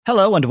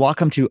Hello and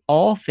welcome to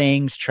All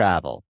Things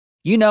Travel.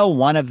 You know,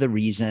 one of the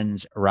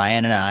reasons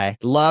Ryan and I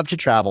love to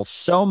travel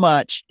so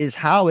much is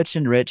how it's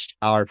enriched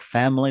our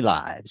family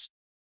lives.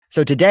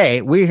 So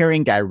today we're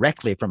hearing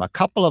directly from a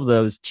couple of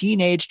those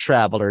teenage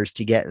travelers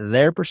to get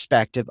their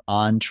perspective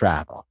on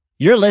travel.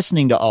 You're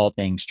listening to All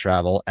Things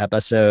Travel,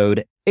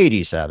 episode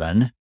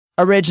 87,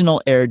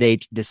 original air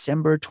date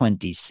December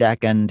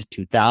 22nd,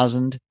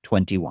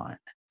 2021.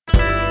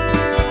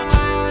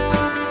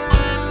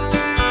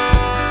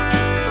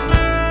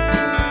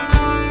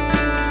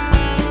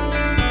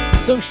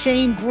 So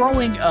Shane,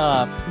 growing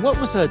up,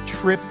 what was a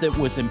trip that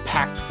was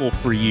impactful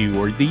for you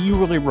or that you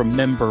really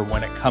remember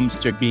when it comes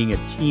to being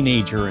a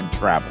teenager and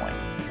traveling?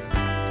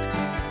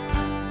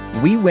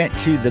 We went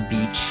to the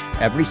beach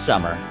every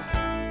summer,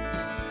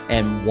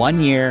 and one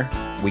year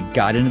we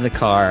got into the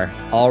car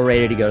all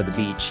ready to go to the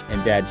beach,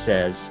 and Dad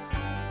says,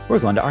 "We're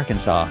going to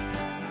Arkansas."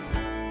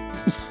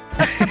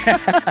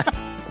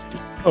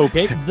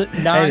 Okay, the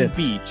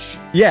non-beach.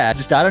 Yeah,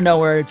 just out of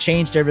nowhere,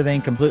 changed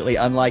everything completely,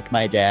 unlike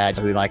my dad,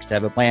 who likes to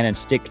have a plan and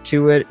stick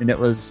to it. And it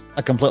was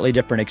a completely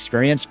different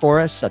experience for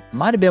us. It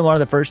might have been one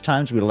of the first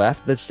times we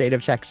left the state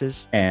of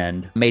Texas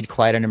and made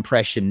quite an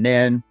impression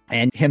then.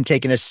 And him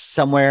taking us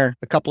somewhere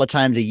a couple of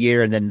times a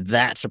year, and then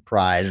that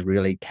surprise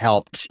really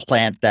helped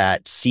plant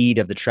that seed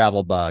of the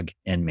travel bug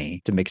in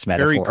me, to mix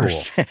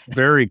metaphors. Very cool.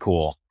 Very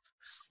cool.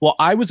 Well,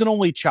 I was an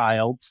only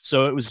child,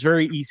 so it was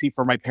very easy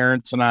for my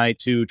parents and I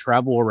to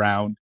travel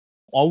around,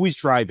 always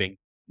driving,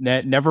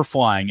 never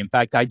flying. In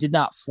fact, I did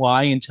not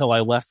fly until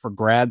I left for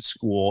grad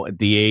school at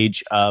the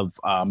age of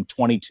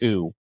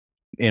 22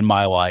 in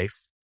my life.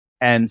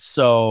 And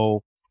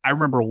so I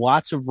remember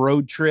lots of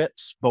road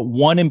trips, but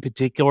one in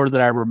particular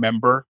that I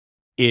remember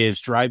is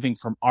driving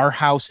from our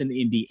house in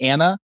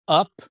Indiana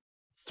up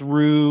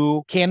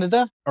through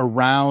Canada,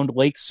 around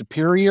Lake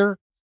Superior,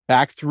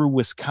 back through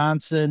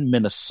Wisconsin,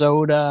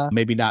 Minnesota,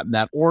 maybe not in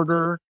that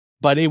order,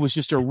 but it was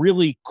just a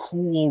really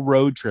cool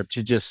road trip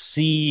to just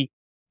see,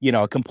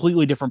 a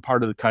completely different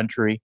part of the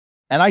country.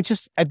 And I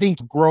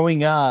think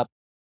growing up,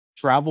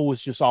 travel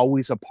was just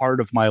always a part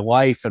of my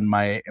life and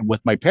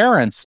with my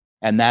parents.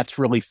 And that's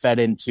really fed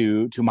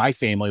into my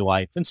family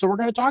life. And so we're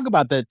going to talk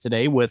about that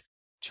today with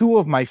two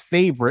of my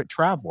favorite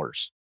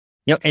travelers.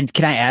 And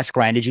can I ask,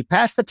 Ryan, did you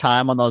pass the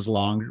time on those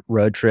long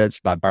road trips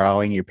by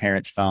borrowing your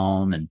parents'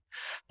 phone and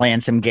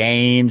playing some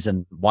games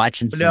and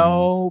watching some?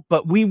 No,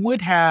 but we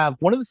would have,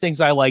 one of the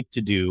things I like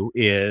to do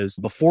is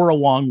before a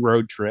long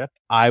road trip,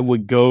 I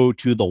would go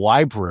to the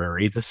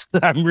library.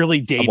 I'm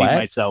really dating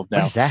myself now.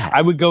 What is that?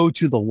 I would go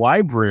to the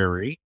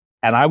library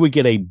and I would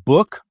get a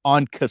book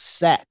on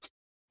cassette.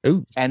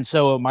 Ooh. And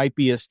so it might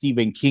be a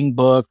Stephen King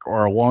book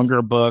or a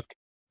longer book.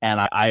 And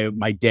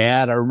my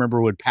dad, I remember,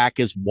 would pack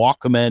his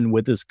Walkman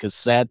with his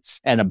cassettes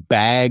and a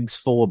bags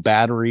full of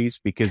batteries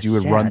because you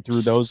would run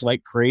through those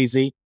like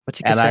crazy.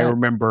 What's a cassette?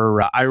 And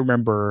I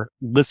remember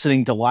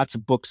listening to lots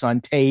of books on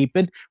tape,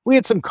 and we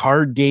had some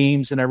card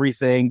games and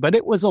everything, but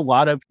it was a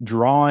lot of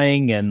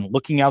drawing and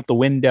looking out the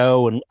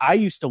window. And I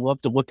used to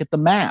love to look at the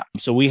map.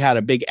 So we had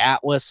a big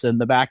atlas in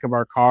the back of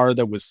our car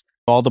that was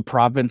all the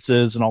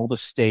provinces and all the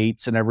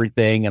states and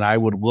everything. And I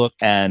would look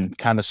and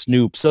kind of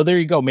snoop. So there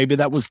you go. Maybe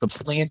that was the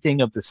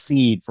planting of the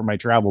seed for my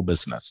travel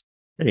business.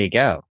 There you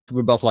go.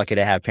 We're both lucky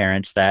to have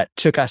parents that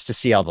took us to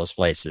see all those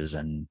places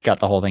and got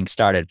the whole thing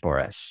started for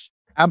us.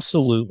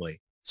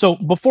 Absolutely. So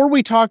before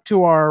we talk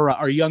to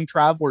our young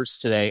travelers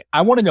today,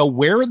 I want to know,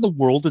 where in the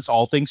world is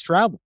All Things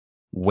Travel?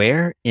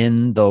 Where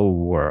in the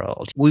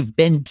world? We've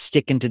been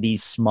sticking to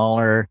these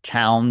smaller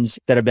towns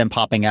that have been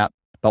popping up.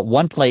 But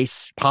one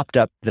place popped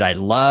up that I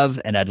love,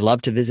 and I'd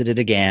love to visit it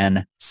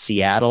again,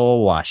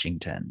 Seattle,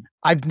 Washington.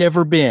 I've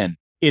never been.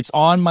 It's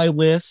on my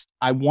list.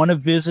 I want to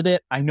visit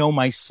it. I know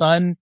my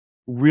son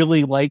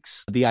really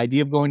likes the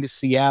idea of going to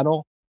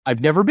Seattle.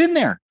 I've never been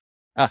there.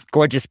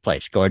 Gorgeous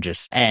place,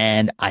 gorgeous.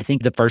 And I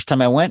think the first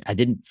time I went, I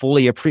didn't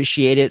fully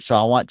appreciate it. So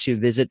I want to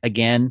visit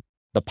again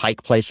the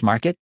Pike Place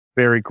Market.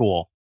 Very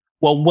cool.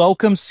 Well,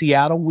 welcome,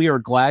 Seattle. We are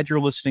glad you're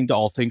listening to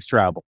All Things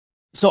Travel.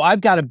 So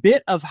I've got a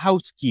bit of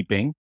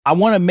housekeeping. I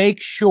want to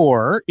make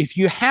sure, if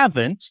you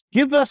haven't,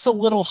 give us a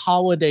little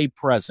holiday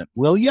present,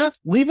 will you?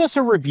 Leave us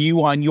a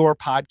review on your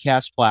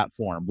podcast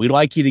platform. We'd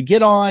like you to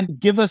get on,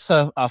 give us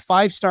a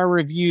 5-star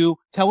review,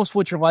 tell us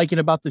what you're liking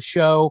about the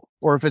show,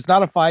 or if it's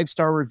not a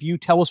 5-star review,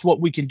 tell us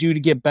what we can do to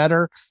get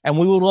better, and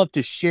we would love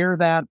to share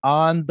that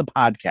on the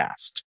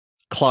podcast.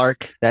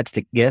 Clark, that's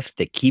the gift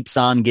that keeps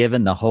on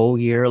giving the whole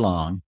year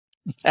long.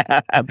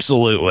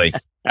 Absolutely.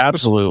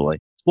 Absolutely.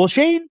 Well,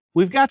 Shane,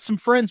 we've got some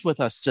friends with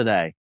us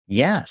today.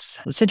 Yes.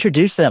 Let's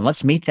introduce them.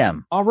 Let's meet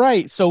them. All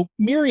right. So,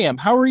 Miriam,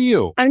 how are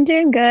you? I'm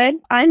doing good.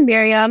 I'm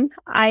Miriam.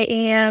 I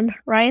am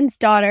Ryan's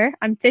daughter.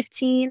 I'm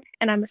 15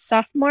 and I'm a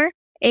sophomore,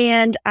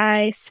 and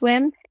I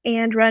swim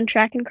and run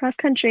track and cross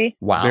country.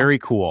 Wow. Very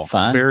cool.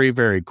 Fun. Very,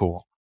 very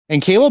cool.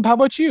 And Caleb, how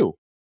about you?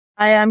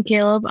 Hi, I'm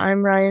Caleb.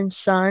 I'm Ryan's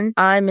son.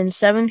 I'm in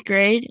 7th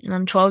grade and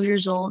I'm 12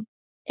 years old,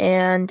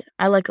 and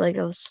I like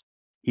Legos.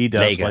 He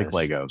does Legos. like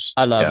Legos.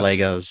 I love Yes.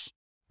 Legos.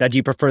 Now, do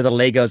you prefer the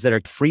Legos that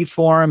are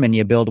freeform and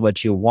you build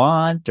what you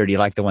want, or do you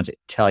like the ones that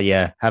tell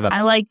you have a?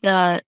 I like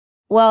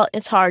well,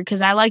 it's hard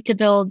because I like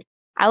the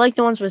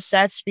ones with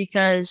sets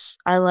because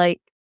I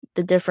like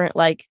the different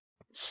like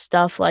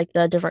stuff, like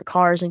the different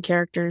cars and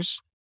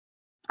characters.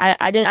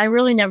 I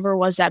really never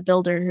was that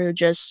builder who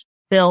just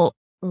built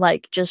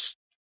like just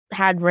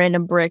had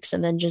random bricks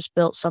and then just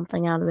built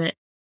something out of it.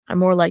 I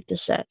more like the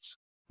sets.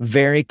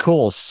 Very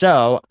cool.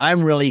 So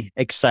I'm really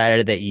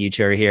excited that you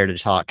two are here to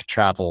talk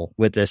travel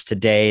with us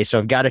today. So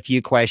I've got a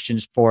few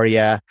questions for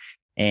you,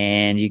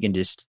 and you can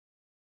just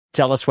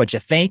tell us what you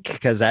think,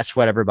 because that's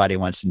what everybody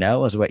wants to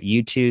know is what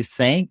you two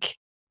think.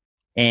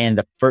 And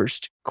the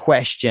first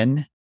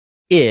question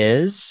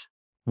is,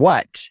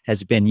 what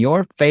has been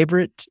your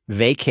favorite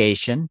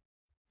vacation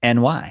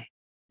and why?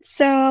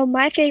 So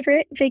my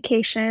favorite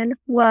vacation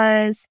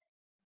was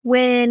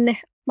when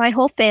my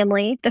whole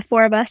family, the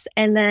four of us,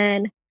 and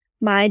then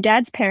my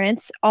dad's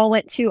parents all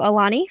went to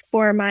Alani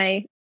for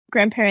my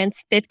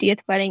grandparents' 50th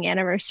wedding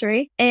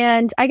anniversary.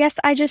 And I guess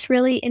I just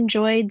really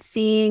enjoyed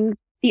seeing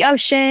the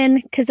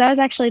ocean because that was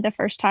actually the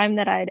first time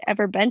that I'd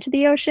ever been to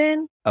the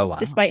ocean, Oh, wow.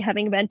 despite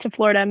having been to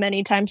Florida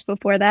many times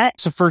before that.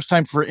 It's the first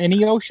time for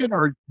any ocean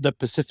or the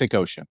Pacific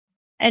Ocean?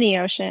 Any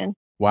ocean.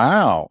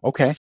 Wow.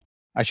 Okay.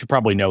 I should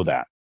probably know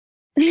that.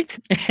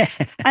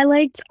 I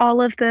liked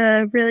all of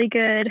the really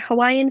good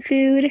Hawaiian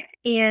food,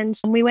 and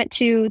we went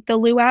to the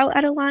luau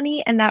at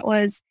Alani, and that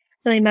was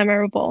really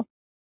memorable.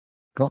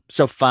 Cool.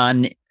 So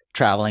fun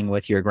traveling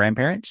with your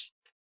grandparents?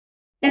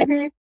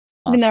 Even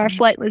though our Awesome.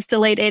 flight was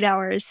delayed 8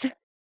 hours.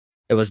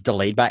 It was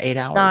delayed by 8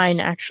 hours. 9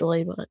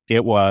 actually, but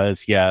It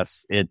was,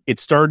 yes. It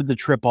started the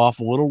trip off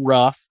a little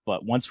rough,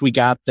 but once we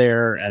got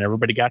there and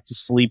everybody got to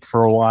sleep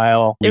for a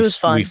while, It was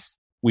fun.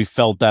 We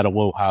felt that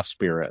aloha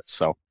spirit.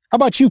 So how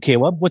about you,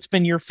 Caleb? What's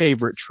been your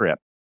favorite trip?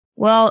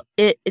 well,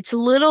 it's a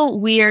little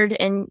weird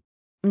and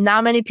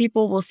not many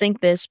people will think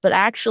this, but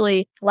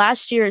actually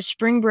last year at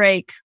spring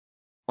break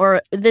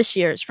or this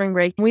year at spring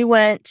break, we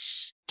went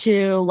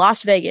to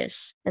Las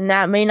Vegas, and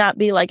that may not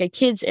be like a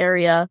kids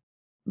area,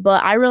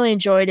 but I really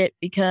enjoyed it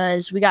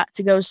because we got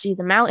to go see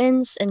the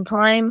mountains and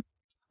climb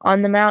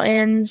on the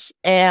mountains,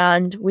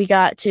 and we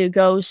got to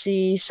go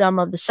see some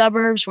of the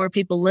suburbs where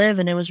people live,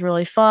 and it was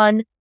really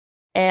fun.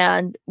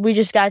 And we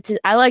just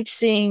I liked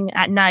seeing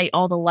at night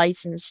all the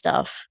lights and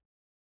stuff.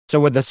 So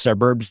were the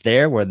suburbs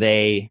there, were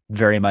they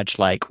very much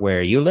like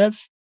where you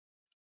live?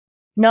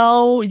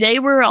 No, they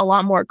were a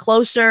lot more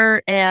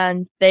closer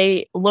and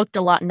they looked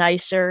a lot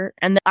nicer.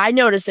 And I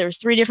noticed there was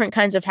 3 different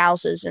kinds of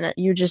houses, and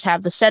you just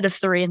have the set of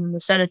 3 and then the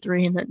set of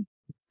 3 and then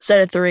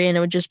set of 3. And it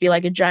would just be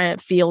like a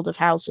giant field of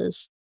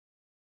houses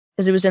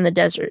because it was in the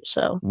desert.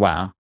 So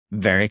Wow.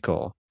 Very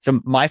cool. So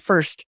my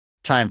first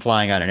time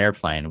flying on an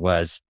airplane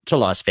was to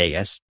Las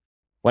Vegas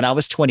when I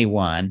was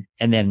 21.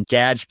 And then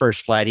Dad's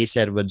first flight, he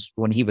said, was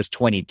when he was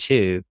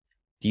 22.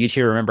 Do you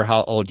two remember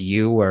how old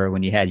you were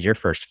when you had your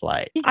first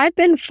flight? I've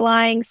been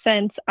flying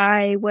since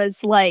I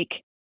was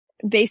like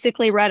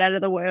basically right out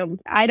of the womb.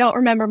 I don't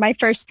remember my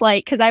first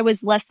flight because I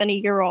was less than a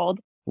year old.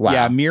 Wow.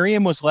 Yeah,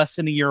 Miriam was less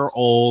than a year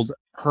old.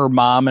 Her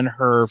mom and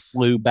her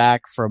flew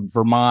back from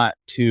Vermont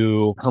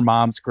to her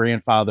mom's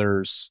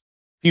grandfather's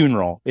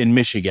funeral in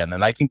Michigan.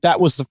 And I think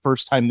that was the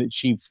first time that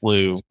she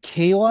flew.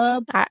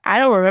 Caleb, I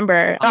don't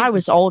remember. I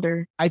was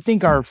older. I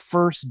think our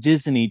first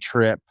Disney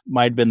trip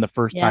might have been the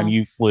first time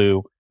you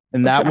flew.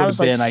 And that would I have was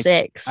been, like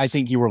 6. I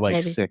think you were like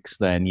maybe. 6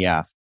 then.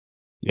 Yeah.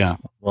 Yeah.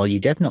 Well, you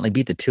definitely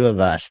beat the two of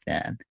us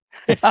then.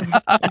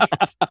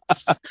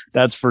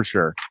 That's for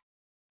sure.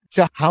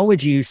 So how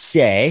would you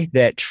say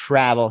that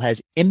travel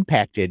has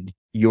impacted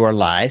your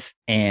life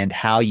and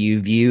how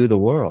you view the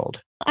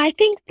world? I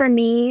think for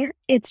me,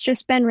 it's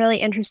just been really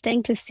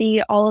interesting to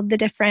see all of the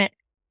different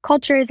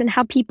cultures and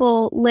how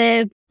people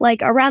live. Like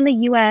around the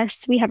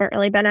US, we haven't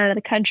really been out of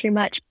the country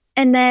much.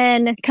 And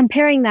then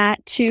comparing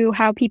that to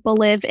how people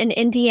live in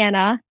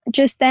Indiana,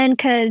 just then,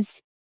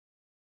 because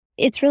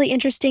it's really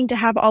interesting to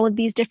have all of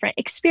these different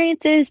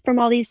experiences from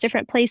all these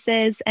different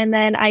places. And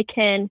then I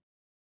can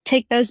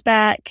take those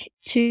back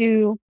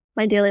to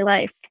my daily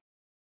life.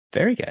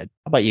 Very good.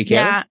 How about you,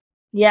 Caleb?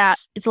 Yeah,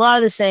 it's a lot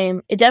of the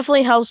same. It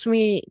definitely helps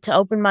me to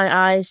open my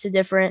eyes to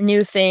different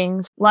new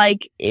things.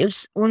 Like it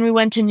was when we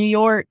went to New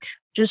York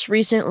just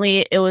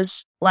recently, it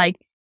was like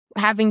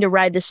having to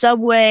ride the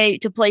subway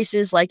to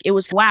places. Like it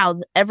was, wow,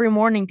 every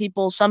morning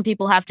some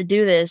people have to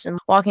do this, and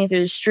walking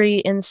through the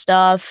street and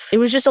stuff. It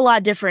was just a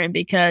lot different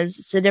because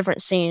it's a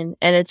different scene,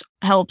 and it's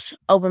helped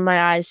open my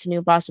eyes to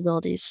new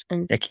possibilities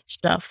and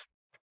stuff.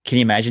 Can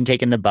you imagine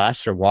taking the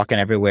bus or walking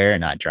everywhere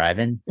and not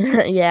driving?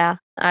 Yeah,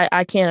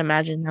 I can't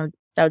imagine.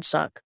 That would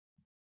suck.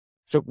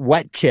 So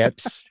what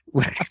tips?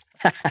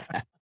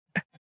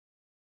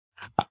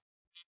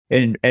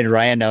 and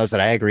Ryan knows that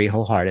I agree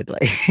wholeheartedly.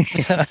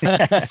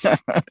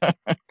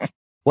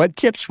 What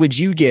tips would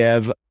you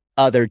give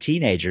other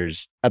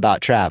teenagers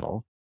about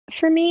travel?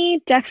 For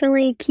me,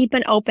 definitely keep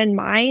an open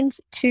mind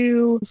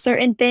to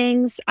certain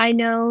things. I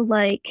know,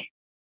 like,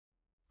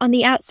 on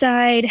the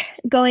outside,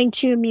 going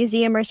to a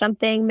museum or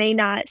something may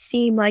not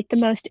seem like the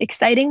most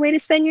exciting way to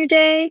spend your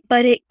day,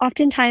 but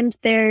oftentimes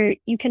there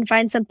you can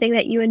find something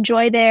that you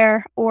enjoy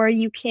there, or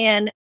you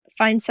can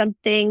find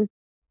something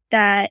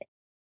that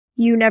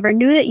you never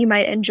knew that you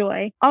might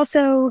enjoy.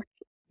 Also,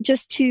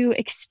 just to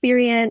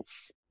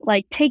experience,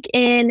 like take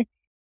in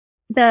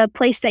the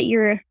place that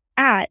you're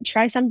at,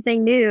 try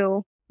something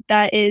new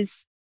that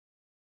is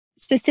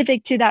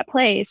specific to that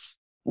place.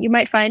 You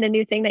might find a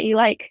new thing that you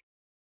like.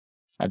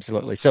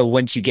 Absolutely. So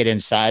once you get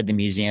inside the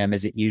museum,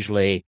 is it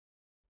usually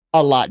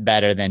a lot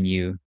better than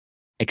you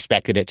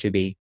expected it to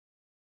be?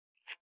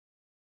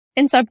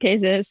 In some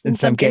cases. In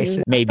some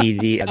cases, maybe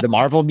the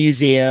Marvel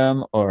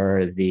Museum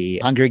or the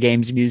Hunger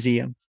Games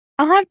Museum.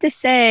 I'll have to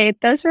say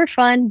those were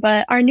fun,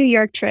 but our New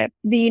York trip,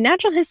 the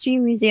Natural History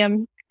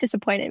Museum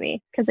disappointed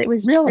me because it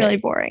was really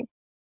boring.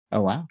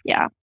 Oh, wow.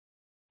 Yeah.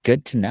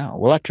 Good to know.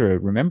 We'll have to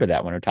remember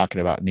that when we're talking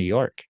about New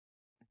York.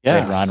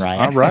 Yeah, Ron Ryan.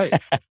 All right.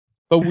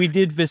 But we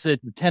did visit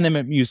the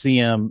Tenement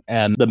Museum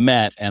and the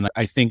Met, and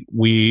I think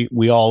we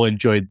all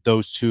enjoyed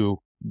those two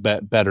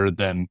better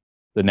than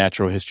the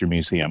Natural History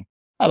Museum.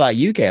 How about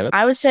you, Caleb?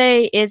 I would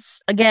say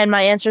again,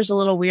 my answer is a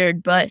little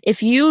weird, but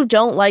if you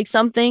don't like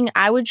something,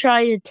 I would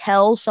try to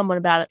tell someone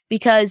about it,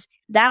 because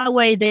that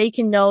way they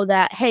can know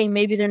that, hey,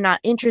 maybe they're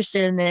not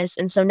interested in this.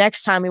 And so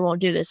next time we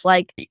won't do this.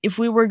 Like if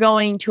we were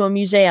going to a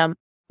museum,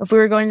 if we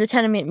were going to the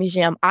Tenement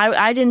Museum,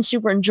 I didn't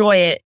super enjoy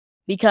it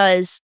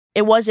because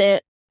it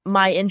wasn't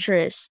my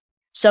interest.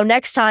 So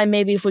next time,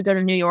 maybe if we go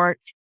to New York,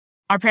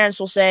 our parents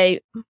will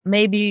say,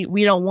 maybe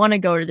we don't want to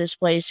go to this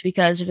place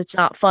because if it's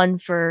not fun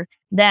for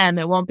them,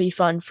 it won't be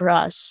fun for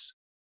us.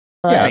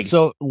 Yeah.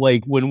 So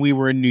like when we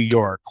were in New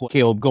York,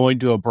 Caleb, going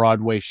to a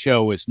Broadway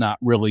show is not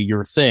really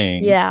your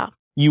thing. Yeah.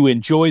 You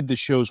enjoyed the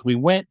shows we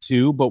went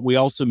to, but we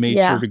also made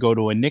sure to go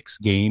to a Knicks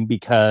game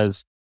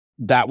because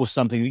that was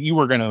something that you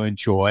were going to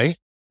enjoy.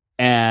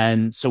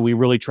 And so we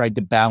really tried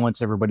to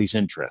balance everybody's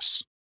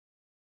interests.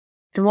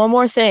 And one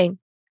more thing.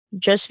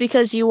 Just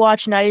because you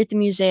watch Night at the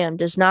Museum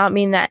does not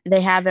mean that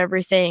they have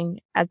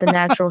everything at the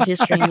Natural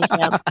History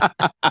Museum.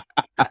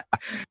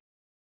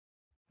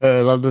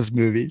 I love those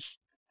movies.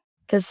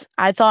 Because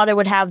I thought it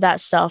would have that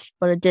stuff,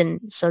 but it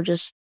didn't. So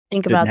just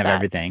think about that. Didn't have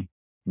everything.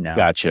 No.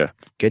 Gotcha.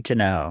 Good to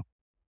know.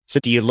 So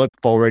do you look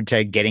forward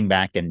to getting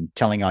back and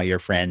telling all your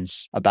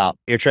friends about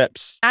your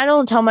trips? I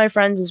don't tell my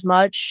friends as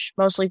much,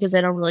 mostly because they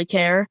don't really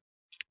care.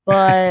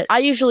 But I'll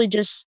usually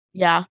just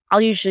tell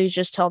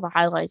the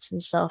highlights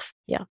and stuff.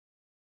 Yeah.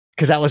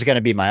 Because that was going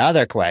to be my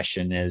other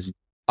question is,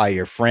 are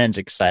your friends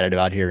excited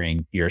about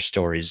hearing your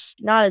stories?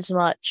 Not as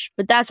much,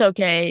 but that's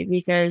okay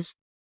because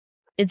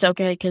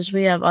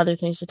we have other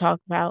things to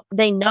talk about.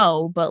 They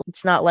know, but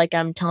it's not like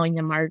I'm telling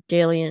them our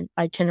daily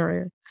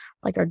itinerary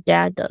like our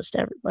dad does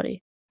to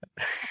everybody.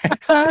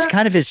 It's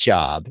kind of his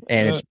job,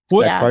 and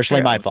that's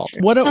partially my fault.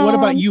 What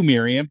about you,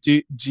 Miriam?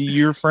 Do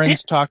your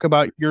friends talk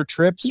about your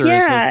trips, or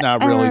is it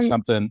not really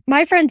something?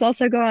 My friends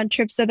also go on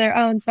trips of their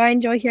own, so I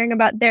enjoy hearing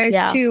about theirs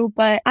too.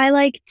 But I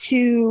like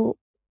to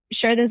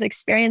share those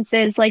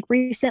experiences. Like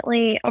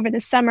recently, over the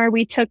summer,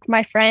 we took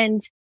my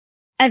friend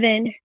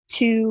Evan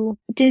to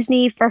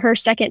Disney for her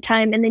second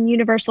time, and then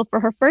Universal for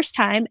her first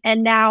time.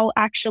 And now,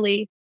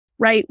 actually,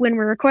 right when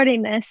we're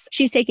recording this,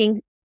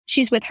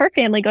 she's with her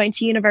family going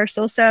to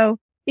Universal. So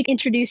we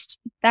introduced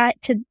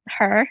that to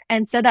her.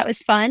 And so that was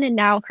fun. And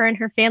now her and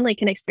her family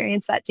can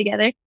experience that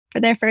together for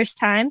their first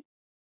time.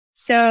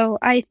 So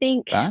I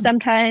think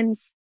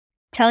sometimes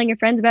telling your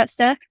friends about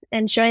stuff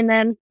and showing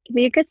them can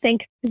be a good thing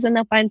because then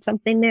they'll find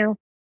something new.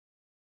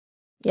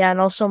 Yeah. And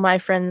also my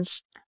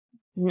friends,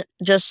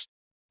 just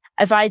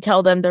if I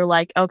tell them, they're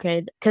like,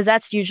 okay, because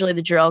that's usually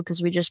the drill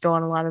because we just go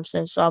on a lot of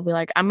stuff. So I'll be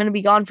like, I'm going to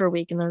be gone for a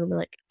week. And they'll be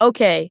like,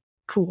 okay.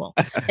 Cool.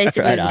 It's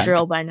basically the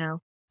drill by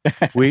now.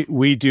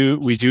 we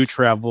do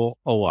travel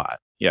a lot.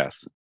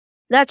 Yes.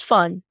 That's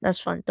fun.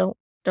 Don't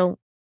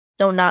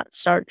not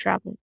start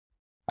traveling.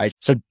 All right.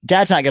 So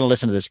Dad's not going to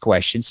listen to this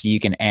question, so you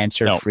can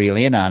answer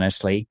freely and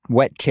honestly.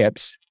 What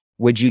tips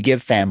would you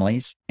give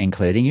families,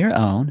 including your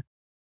own,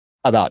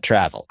 about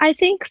travel? I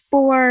think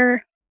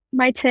for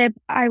my tip,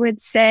 I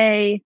would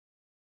say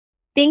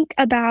think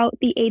about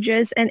the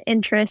ages and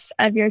interests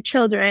of your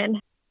children.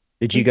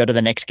 Did you go to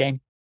the Knicks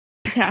game?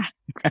 Yeah.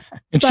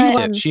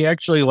 And she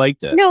actually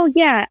liked it. No,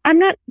 yeah. I'm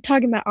not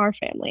talking about our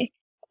family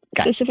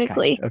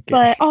specifically, okay.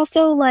 But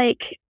also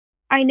like,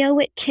 I know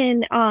it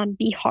can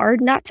be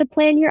hard not to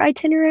plan your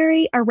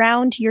itinerary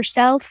around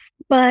yourself,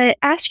 but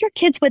ask your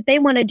kids what they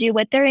want to do,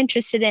 what they're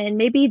interested in.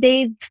 Maybe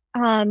they've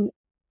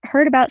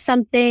heard about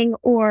something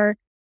or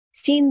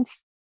seen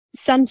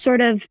some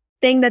sort of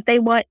thing that they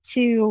want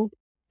to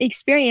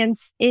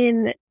experience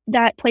in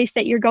that place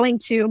that you're going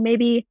to.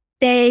 Maybe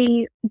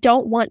they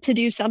don't want to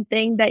do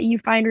something that you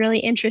find really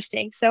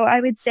interesting. So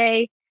I would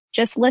say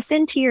just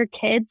listen to your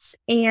kids,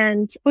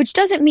 and which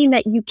doesn't mean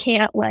that you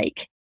can't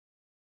like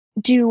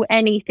do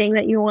anything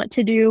that you want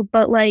to do,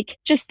 but like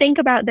just think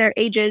about their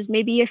ages.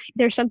 Maybe if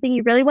there's something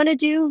you really want to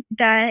do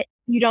that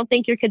you don't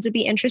think your kids would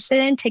be interested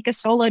in, take a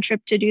solo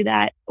trip to do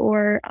that,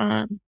 or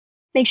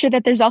make sure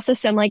that there's also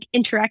some like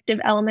interactive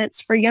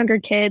elements for younger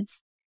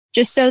kids,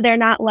 just so they're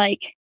not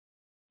like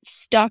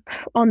stuck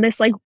on this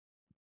like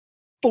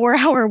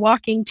 4-hour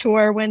walking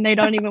tour when they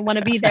don't even want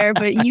to be there,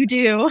 but you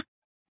do.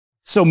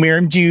 So,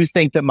 Miriam, do you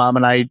think that Mom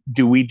and I,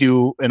 do we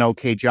do an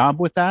okay job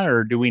with that,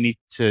 or do we need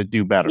to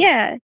do better?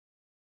 Yeah.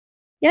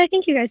 Yeah, I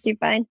think you guys do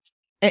fine.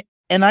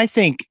 And I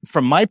think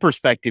from my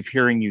perspective,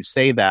 hearing you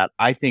say that,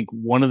 I think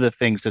one of the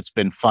things that's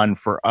been fun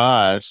for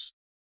us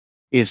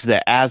is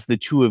that as the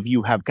two of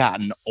you have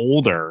gotten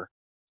older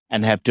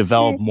and have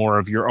developed more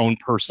of your own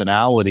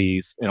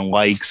personalities and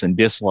likes and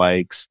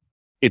dislikes,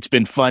 it's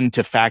been fun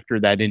to factor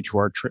that into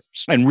our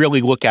trips and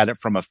really look at it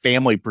from a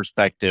family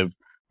perspective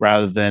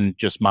rather than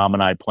just Mom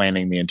and I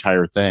planning the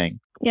entire thing.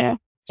 Yeah.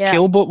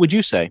 Caleb, what would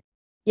you say?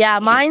 Yeah,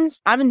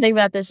 I've been thinking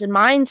about this, and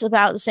mine's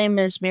about the same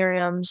as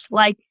Miriam's.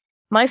 Like,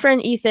 my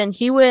friend Ethan,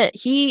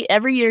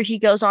 every year he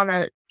goes on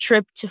a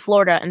trip to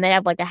Florida, and they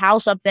have like a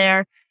house up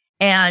there.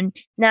 And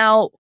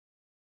now,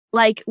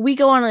 like, we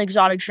go on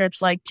exotic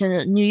trips like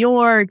to New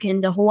York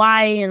and to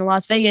Hawaii and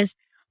Las Vegas,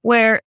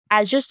 where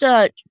as just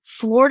a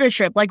Florida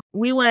trip, like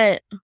we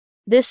went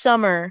this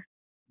summer.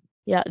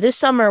 Yeah, this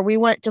summer we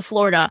went to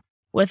Florida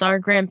with our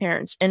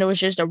grandparents, and it was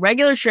just a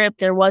regular trip.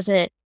 We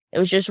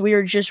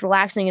were just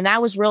relaxing, and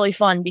that was really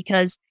fun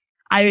because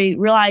I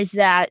realized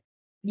that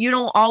you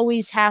don't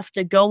always have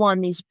to go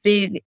on these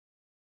big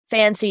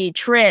fancy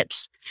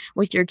trips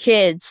with your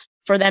kids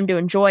for them to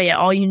enjoy it.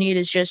 All you need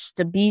is just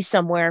to be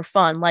somewhere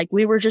fun. Like,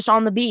 we were just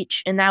on the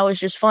beach, and that was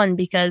just fun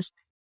because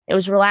it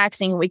was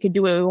relaxing and we could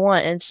do what we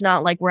want. And it's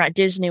not like we're at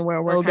Disney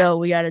where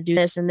we got to do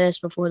this and this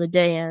before the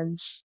day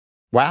ends.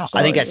 Wow. So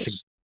I think that's a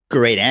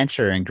great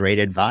answer and great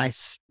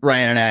advice.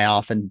 Ryan and I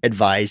often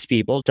advise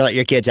people to let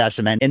your kids have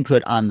some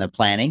input on the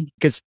planning,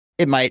 because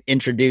it might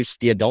introduce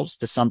the adults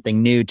to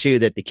something new too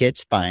that the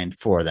kids find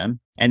for them.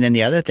 And then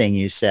the other thing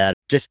you said,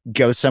 just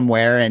go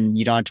somewhere and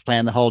you don't have to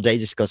plan the whole day.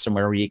 Just go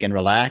somewhere where you can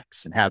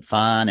relax and have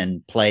fun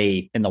and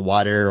play in the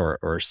water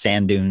or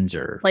sand dunes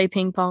or play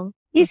ping pong.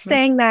 He's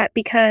saying that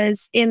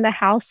because in the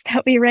house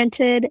that we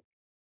rented,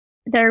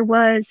 there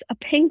was a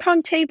ping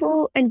pong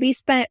table, and we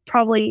spent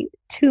probably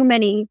too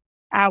many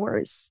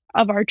hours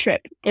of our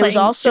trip It was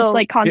also just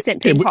like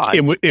constant ping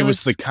pong. It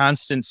was the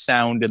constant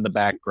sound in the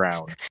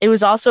background. It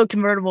was also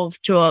convertible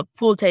to a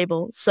pool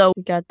table, so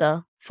we got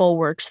the full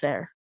works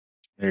there.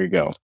 There you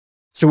go.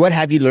 So what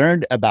have you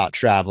learned about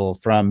travel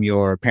from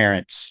your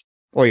parents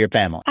or your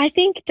family? I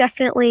think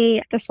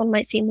definitely this one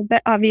might seem a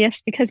bit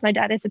obvious because my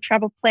dad is a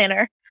travel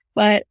planner,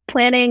 but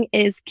planning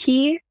is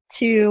key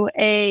to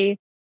a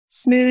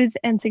smooth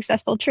and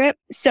successful trip.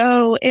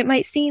 So it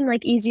might seem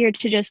like easier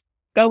to just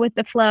go with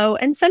the flow.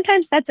 And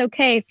sometimes that's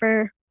okay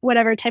for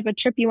whatever type of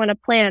trip you want to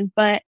plan.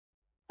 But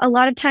a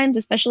lot of times,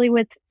 especially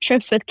with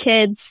trips with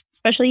kids,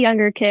 especially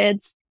younger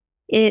kids,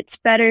 it's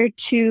better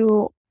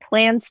to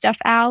plan stuff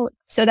out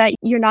so that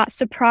you're not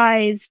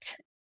surprised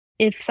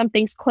if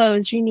something's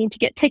closed. You need to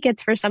get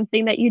tickets for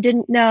something that you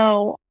didn't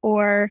know,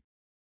 or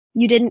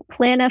you didn't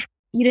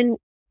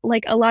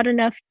allot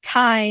enough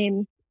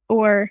time,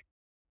 or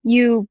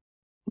you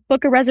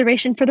book a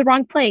reservation for the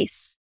wrong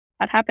place.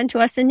 That happened to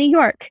us in New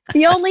York.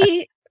 The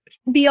only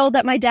meal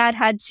that my dad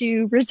had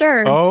to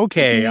reserve,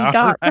 okay, he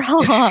got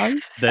wrong.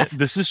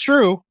 This is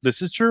true.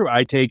 This is true.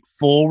 I take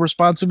full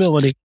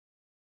responsibility.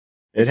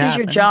 This is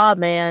your job,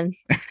 man.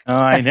 Oh,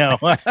 I know.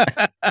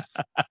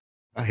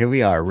 Here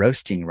we are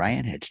roasting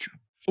Ryan Hedstrom.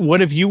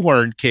 What have you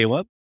learned,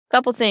 Caleb?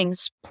 Couple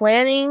things.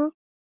 Planning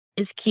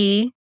is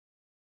key,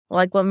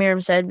 like what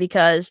Miriam said,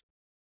 because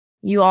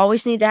you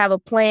always need to have a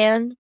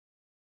plan.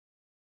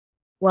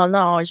 Well,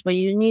 not always, but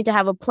you need to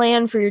have a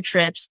plan for your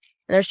trips.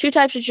 And there's two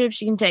types of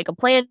trips you can take. A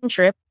planned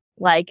trip,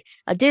 like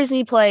a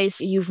Disney place.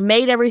 You've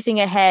made everything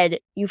ahead.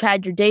 You've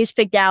had your days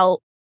picked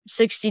out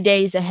 60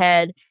 days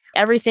ahead.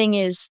 Everything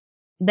is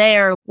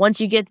there. Once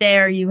you get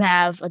there, you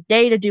have a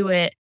day to do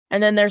it.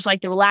 And then there's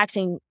like the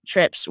relaxing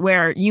trips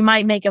where you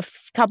might make a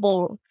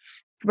couple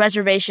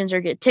reservations or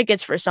get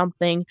tickets for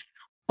something,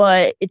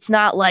 but it's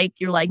not like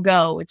you're like,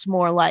 go. It's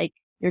more like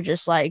you're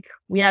just like,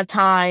 we have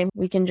time.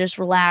 We can just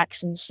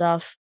relax and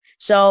stuff.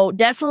 So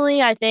definitely,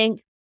 I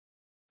think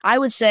I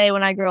would say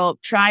when I grow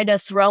up, try to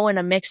throw in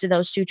a mix of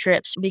those two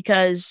trips,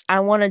 because I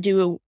want to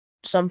do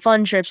some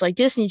fun trips like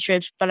Disney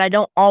trips, but I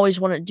don't always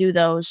want to do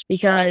those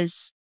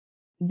because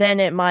then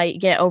it might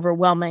get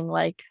overwhelming,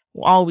 like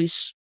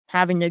always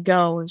having to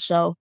go. And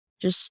so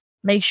just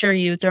make sure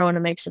you throw in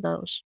a mix of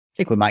those. I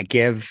think we might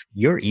give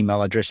your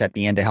email address at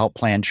the end to help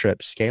plan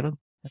trips, Caleb.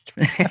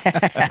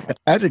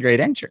 That's a great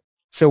answer.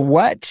 So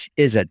what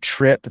is a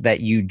trip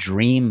that you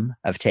dream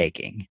of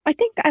taking? I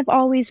think I've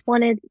always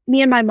wanted,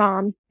 me and my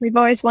mom, we've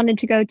always wanted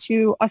to go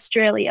to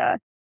Australia.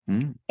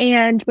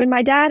 And when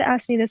my dad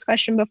asked me this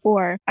question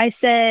before, I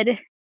said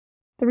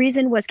the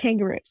reason was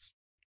kangaroos.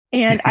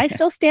 And I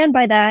still stand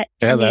by that.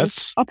 Yeah,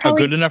 that's a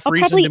good enough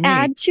reason to me. I'll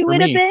probably add to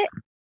it a bit.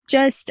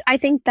 Just, I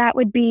think that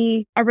would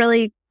be a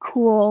really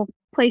cool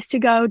place to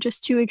go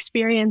just to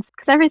experience,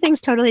 because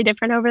everything's totally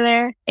different over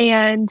there.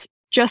 And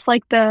just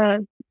like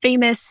the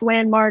famous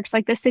landmarks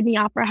like the Sydney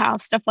Opera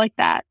House, stuff like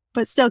that.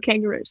 but still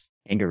kangaroos.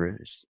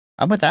 Kangaroos.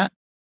 I'm with that.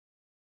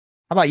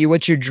 How about you?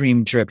 What's your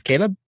dream trip,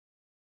 Caleb?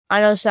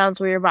 I know it sounds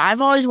weird, but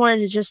I've always wanted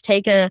to just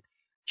take a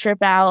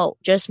trip out,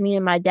 just me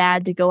and my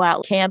dad, to go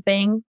out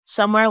camping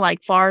somewhere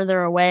like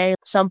farther away,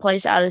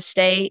 someplace out of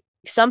state,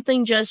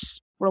 something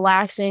just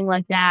relaxing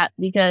like that,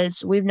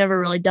 because we've never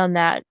really done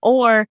that.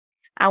 Or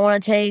I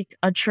want to take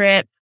a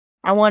trip.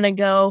 I want to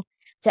go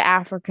to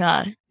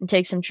Africa and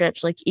take some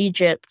trips like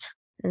Egypt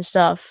and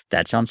stuff.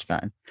 That sounds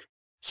fun.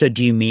 So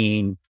do you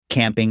mean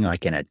camping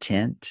like in a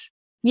tent?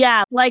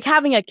 Yeah, like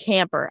having a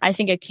camper. I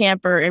think a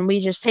camper, and we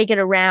just take it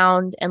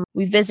around and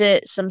we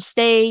visit some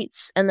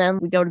states, and then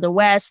we go to the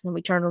west, and then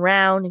we turn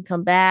around and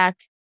come back,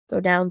 go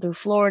down through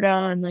Florida,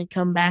 and then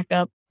come back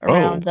up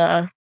around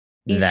the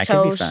East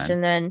Coast,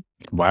 and then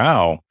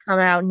wow, come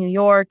out New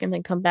York, and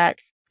then come back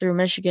through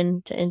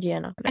Michigan to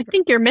Indiana. I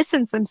think you're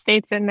missing some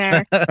states in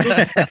there.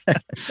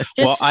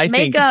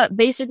 Just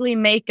basically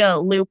make a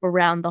loop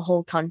around the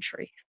whole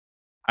country.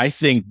 I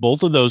think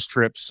both of those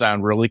trips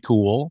sound really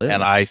cool,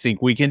 and I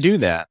think we can do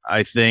that.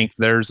 I think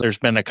there's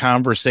been a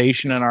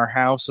conversation in our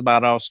house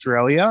about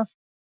Australia,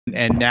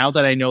 and now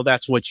that I know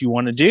that's what you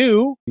want to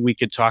do, we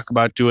could talk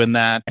about doing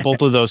that.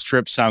 Both of those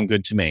trips sound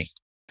good to me.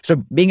 So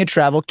being a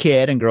travel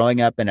kid and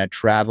growing up in a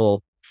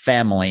travel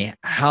family,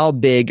 how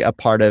big a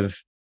part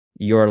of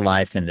your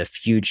life in the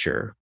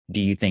future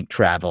do you think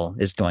travel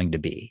is going to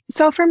be?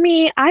 So for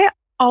me, I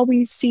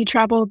always see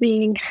travel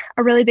being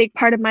a really big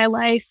part of my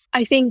life.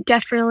 I think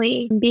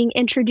definitely being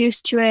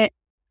introduced to it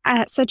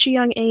at such a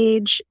young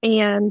age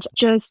and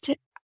just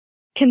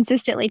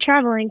consistently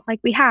traveling like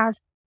we have,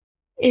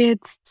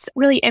 it's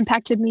really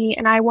impacted me.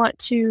 And I want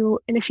to,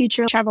 in the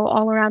future, travel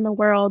all around the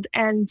world.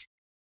 And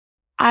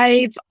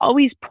I've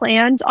always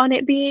planned on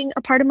it being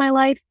a part of my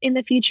life in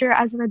the future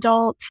as an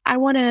adult. I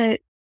want to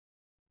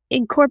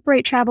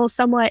incorporate travel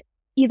somewhat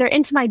either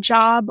into my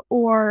job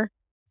or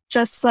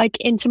just like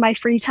into my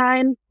free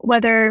time,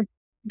 whether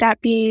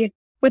that be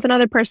with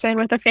another person,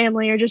 with a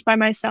family, or just by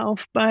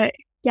myself. But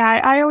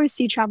yeah, I always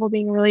see travel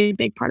being a really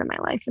big part of my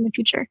life in the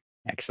future.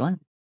 Excellent.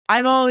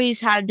 I've always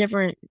had a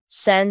different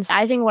sense.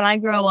 I think when I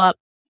grow up,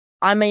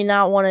 I may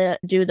not want to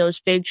do those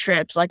big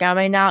trips. Like I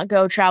may not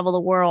go travel the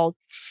world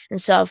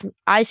and stuff.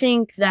 I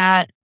think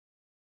that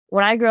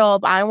when I grow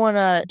up, I want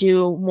to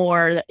do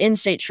more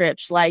in-state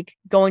trips, like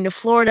going to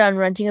Florida and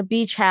renting a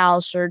beach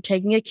house or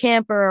taking a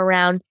camper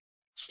around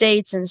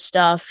states and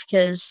stuff,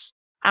 because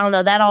I don't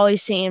know, that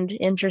always seemed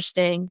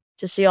interesting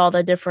to see all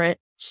the different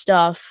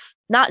stuff.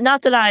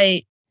 Not that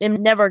I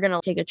am never going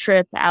to take a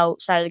trip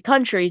outside of the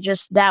country,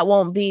 just that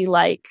won't be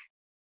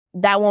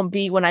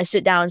when I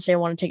sit down and say I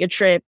want to take a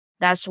trip.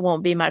 That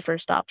won't be my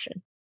first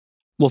option.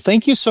 Well,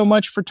 thank you so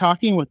much for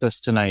talking with us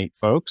tonight,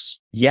 folks.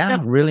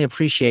 Yeah, really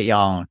appreciate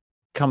y'all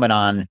coming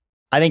on.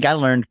 I think I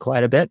learned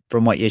quite a bit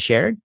from what you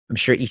shared. I'm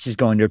sure Issa's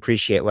going to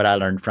appreciate what I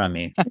learned from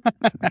you.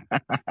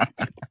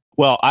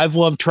 Well, I've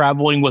loved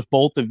traveling with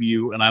both of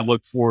you, and I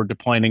look forward to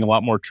planning a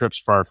lot more trips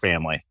for our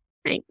family.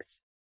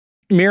 Thanks.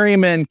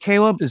 Miriam and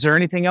Caleb, is there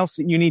anything else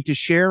that you need to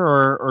share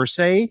or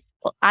say?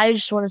 Well, I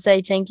just want to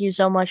say thank you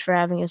so much for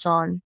having us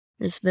on.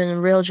 It's been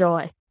a real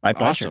joy. My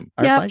pleasure. Awesome.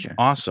 Our pleasure.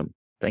 Awesome.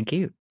 Thank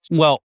you.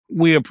 Well,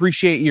 we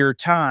appreciate your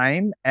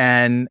time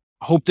and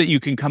hope that you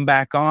can come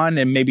back on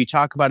and maybe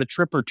talk about a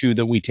trip or two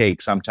that we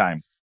take sometime.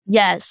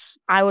 Yes,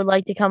 I would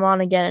like to come on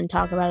again and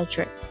talk about a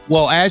trip.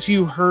 Well, as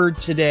you heard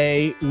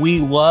today, we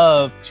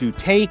love to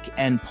take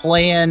and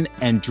plan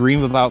and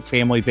dream about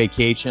family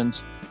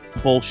vacations.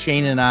 Both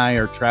Shane and I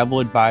are travel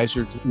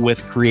advisors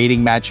with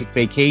Creating Magic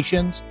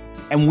Vacations,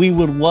 and we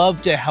would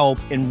love to help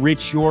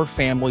enrich your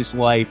family's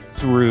life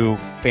through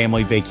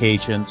family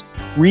vacations.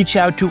 Reach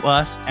out to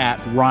us at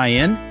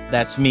Ryan,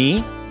 that's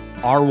me,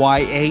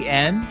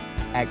 RYAN,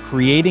 at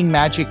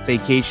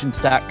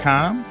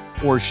creatingmagicvacations.com,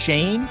 or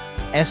Shane,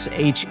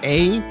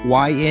 SHAYNE.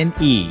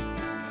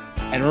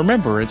 And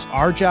remember, it's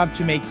our job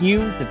to make you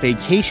the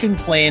vacation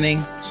planning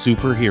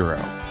superhero.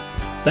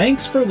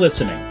 Thanks for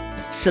listening.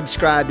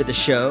 Subscribe to the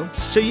show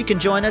so you can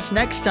join us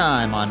next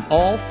time on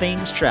All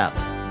Things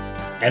Travel.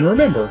 And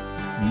remember,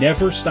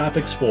 never stop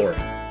exploring.